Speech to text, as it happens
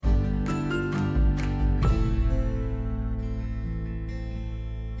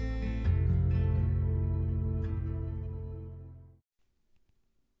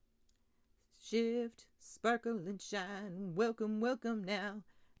shift, sparkle and shine. Welcome, welcome now.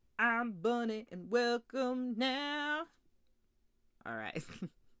 I'm Bunny and welcome now. All right.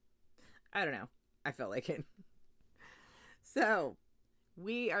 I don't know. I felt like it. So,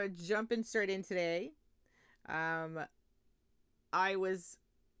 we are jumping straight in today. I was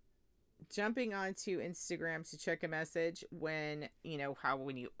jumping onto Instagram to check a message when, how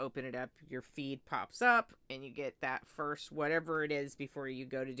when you open it up, your feed pops up and you get that first, whatever it is before you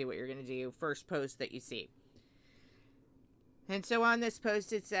go to do what you're going to do, first post that you see. And so on this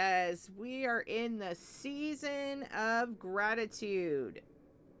post, it says, we are in the season of gratitude.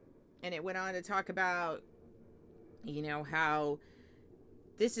 And it went on to talk about, how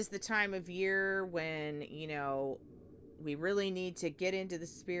this is the time of year when, we really need to get into the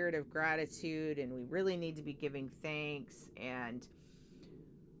spirit of gratitude and we really need to be giving thanks, and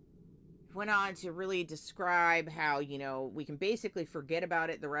went on to really describe how, we can basically forget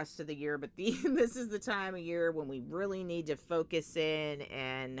about it the rest of the year, but this is the time of year when we really need to focus in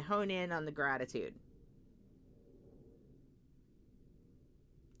and hone in on the gratitude.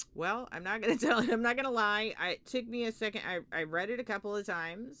 Well, I'm not going to lie. It took me a second. I read it a couple of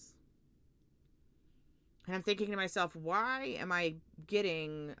times. And I'm thinking to myself, why am I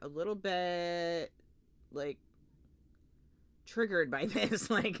getting a little bit, triggered by this?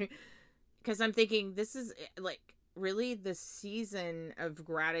 Because I'm thinking, this is, really the season of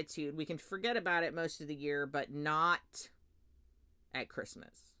gratitude. We can forget about it most of the year, but not at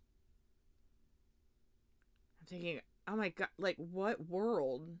Christmas. I'm thinking, oh my God, what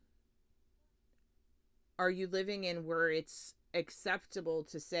world are you living in where it's acceptable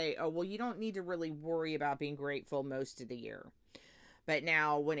to say, oh, well, you don't need to really worry about being grateful most of the year. But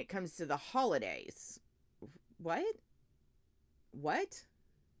now when it comes to the holidays, what?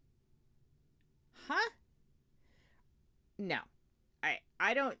 Huh? No.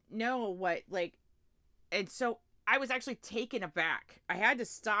 I don't know what, and so I was actually taken aback. I had to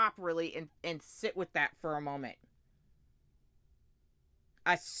stop really and sit with that for a moment.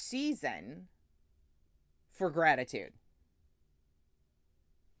 A season for gratitude.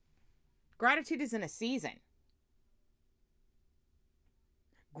 Gratitude isn't a season.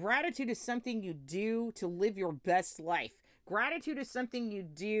 Gratitude is something you do to live your best life. Gratitude is something you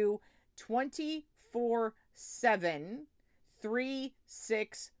do 24/7,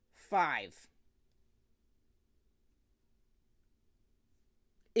 365.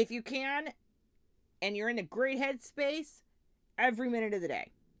 If you can, and you're in a great headspace, every minute of the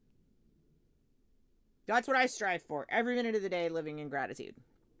day. That's what I strive for. Every minute of the day, living in gratitude.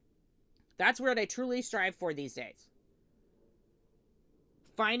 That's what I truly strive for these days.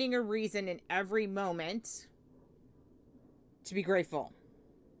 Finding a reason in every moment to be grateful.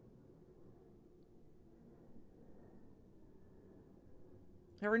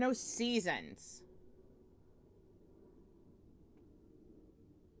 There are no seasons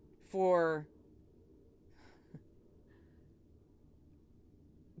for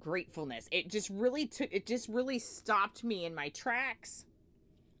gratefulness. It just really stopped me in my tracks.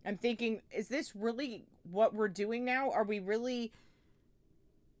 I'm thinking, is this really what we're doing now? Are we really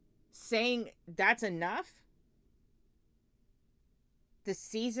saying that's enough? The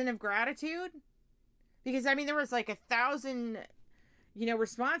season of gratitude? Because there was 1,000,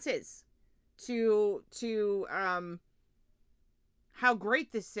 responses to how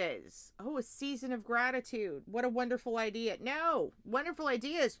great this is. Oh, a season of gratitude. What a wonderful idea. No, wonderful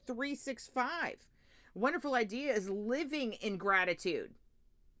idea is 365. Wonderful idea is living in gratitude.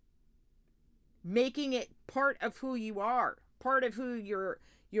 Making it part of who you are, part of who your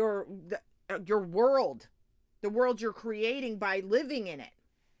world, the world you're creating by living in it.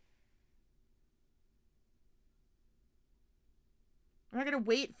 I'm not going to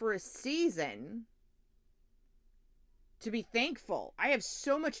wait for a season to be thankful. I have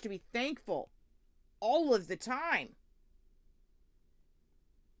so much to be thankful all of the time.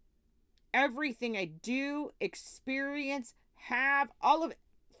 Everything I do, experience, have, all of it,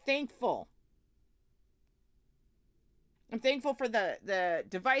 thankful. I'm thankful for the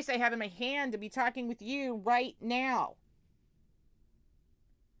device I have in my hand to be talking with you right now.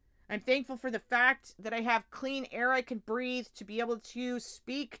 I'm thankful for the fact that I have clean air I can breathe to be able to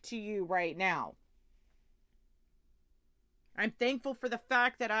speak to you right now. I'm thankful for the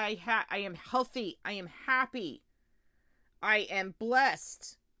fact that I am healthy. I am happy. I am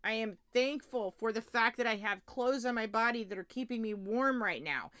blessed. I am thankful for the fact that I have clothes on my body that are keeping me warm right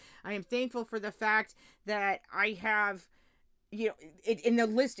now. I am thankful for the fact that I have, in the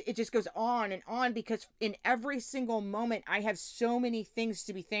list, it just goes on and on, because in every single moment, I have so many things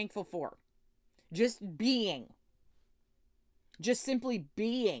to be thankful for. Just being. Just simply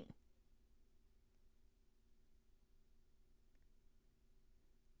being.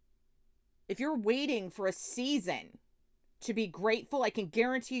 If you're waiting for a season to be grateful, I can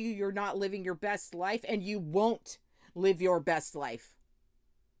guarantee you you're not living your best life, and you won't live your best life.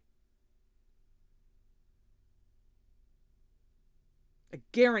 I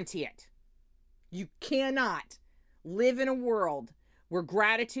guarantee it. You cannot live in a world where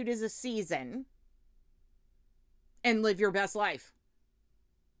gratitude is a season and live your best life.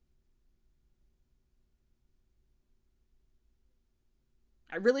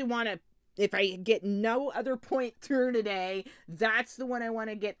 I really want to, if I get no other point through today, that's the one I want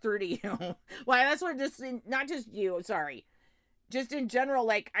to get through to you. Well, that's what, just not just you, sorry. Just in general,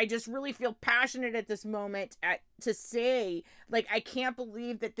 like, I just really feel passionate at this moment to say, like, I can't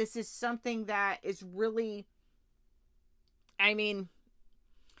believe that this is something that is really, I mean,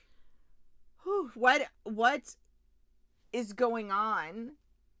 what is going on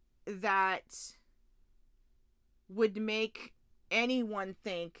that would make anyone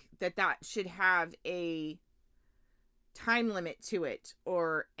think that that should have a time limit to it,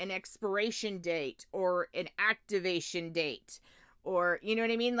 or an expiration date, or an activation date, or, you know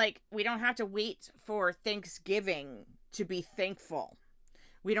what I mean? Like, we don't have to wait for Thanksgiving to be thankful.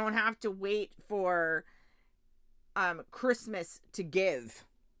 We don't have to wait for Christmas to give.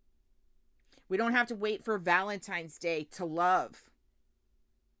 We don't have to wait for Valentine's Day to love.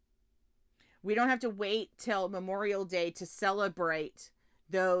 We don't have to wait till Memorial Day to celebrate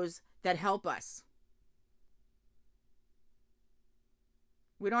those that help us.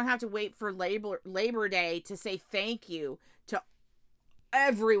 We don't have to wait for Labor Day to say thank you to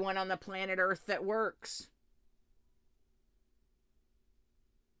everyone on the planet Earth that works.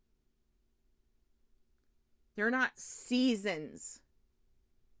 They're not seasons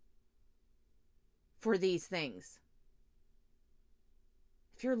for these things.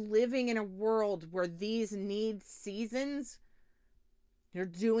 If you're living in a world where these need seasons, you're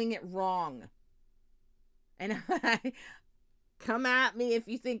doing it wrong. And come at me if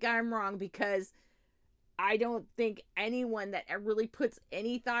you think I'm wrong, because I don't think anyone that really puts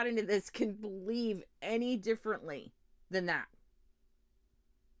any thought into this can believe any differently than that.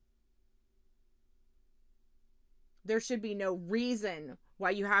 There should be no reason why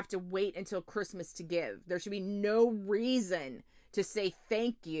you have to wait until Christmas to give. There should be no reason to say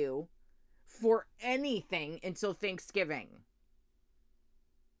thank you for anything until Thanksgiving.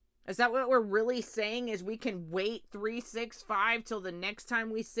 Is that what we're really saying? Is we can wait 365 till the next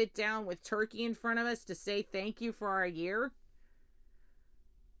time we sit down with turkey in front of us to say thank you for our year?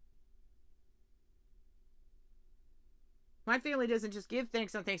 My family doesn't just give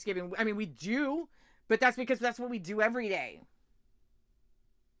thanks on Thanksgiving. I mean, we do, but that's because that's what we do every day.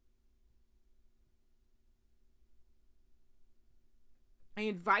 I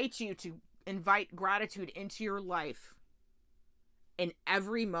invite you to invite gratitude into your life in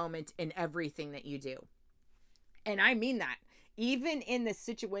every moment, in everything that you do. And I mean that. Even in the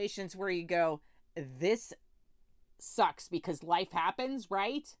situations where you go, this sucks because life happens,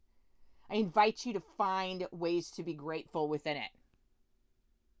 right? I invite you to find ways to be grateful within it.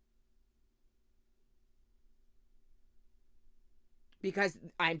 Because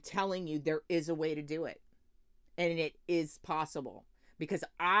I'm telling you, there is a way to do it. And it is possible. Because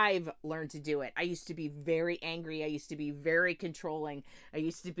I've learned to do it. I used to be very angry. I used to be very controlling. I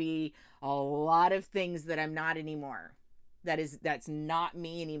used to be a lot of things that I'm not anymore. That's not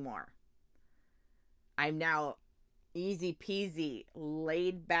me anymore. I'm now easy peasy,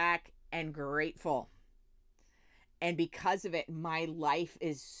 laid back, and grateful. And because of it, my life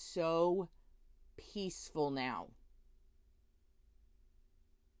is so peaceful now.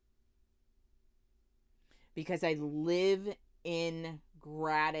 Because I live in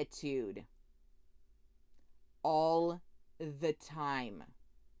gratitude all the time.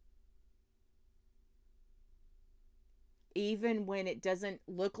 Even when it doesn't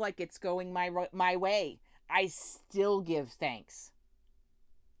look like it's going my way, I still give thanks.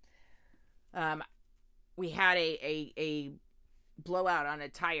 We had a blowout on a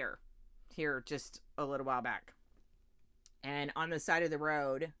tire here just a little while back. And on the side of the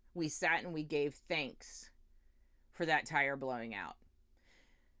road, we sat and we gave thanks for that tire blowing out.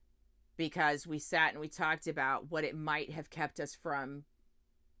 Because we sat and we talked about what it might have kept us from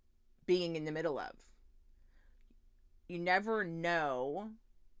being in the middle of. You never know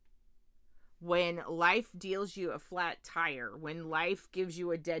when life deals you a flat tire, when life gives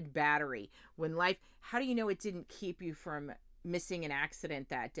you a dead battery, how do you know it didn't keep you from missing an accident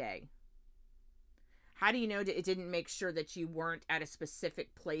that day? How do you know it didn't make sure that you weren't at a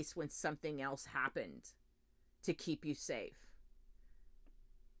specific place when something else happened to keep you safe?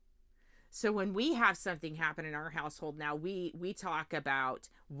 So when we have something happen in our household now, we talk about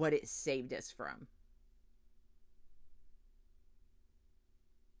what it saved us from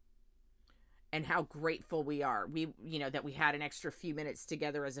and how grateful we are. That we had an extra few minutes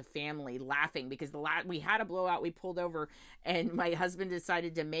together as a family laughing because we had a blowout. We pulled over and my husband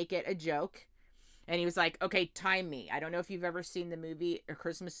decided to make it a joke. And he was like, "Okay, time me." I don't know if you've ever seen the movie A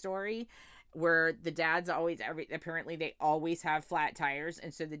Christmas Story, where the dad's always apparently they always have flat tires,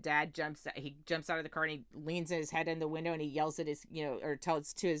 and so the dad jumps out of the car and he leans his head in the window and he yells at his or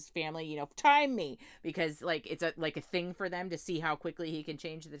tells to his family, time me, because like it's a thing for them to see how quickly he can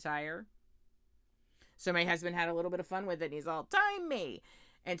change the tire. So my husband had a little bit of fun with it. And he's all, "Time me."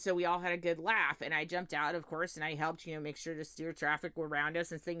 And so we all had a good laugh. And I jumped out, of course, and I helped, make sure to steer traffic around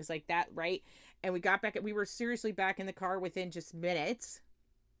us and things like that, right? And we got back, we were seriously back in the car within just minutes.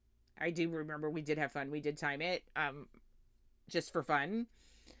 I do remember we did have fun. We did time it just for fun.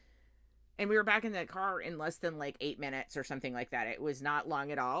 And we were back in the car in less than like 8 minutes or something like that. It was not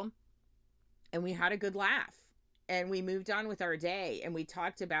long at all. And we had a good laugh. And we moved on with our day. And we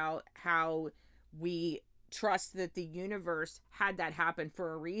talked about how we trust that the universe had that happen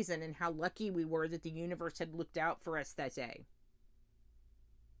for a reason and how lucky we were that the universe had looked out for us that day.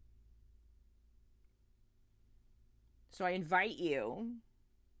 So I invite you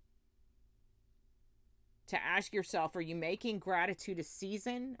to ask yourself, are you making gratitude a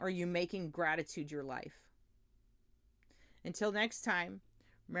season or are you making gratitude your life? Until next time,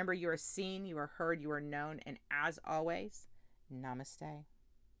 remember, you are seen, you are heard, you are known, and as always, namaste.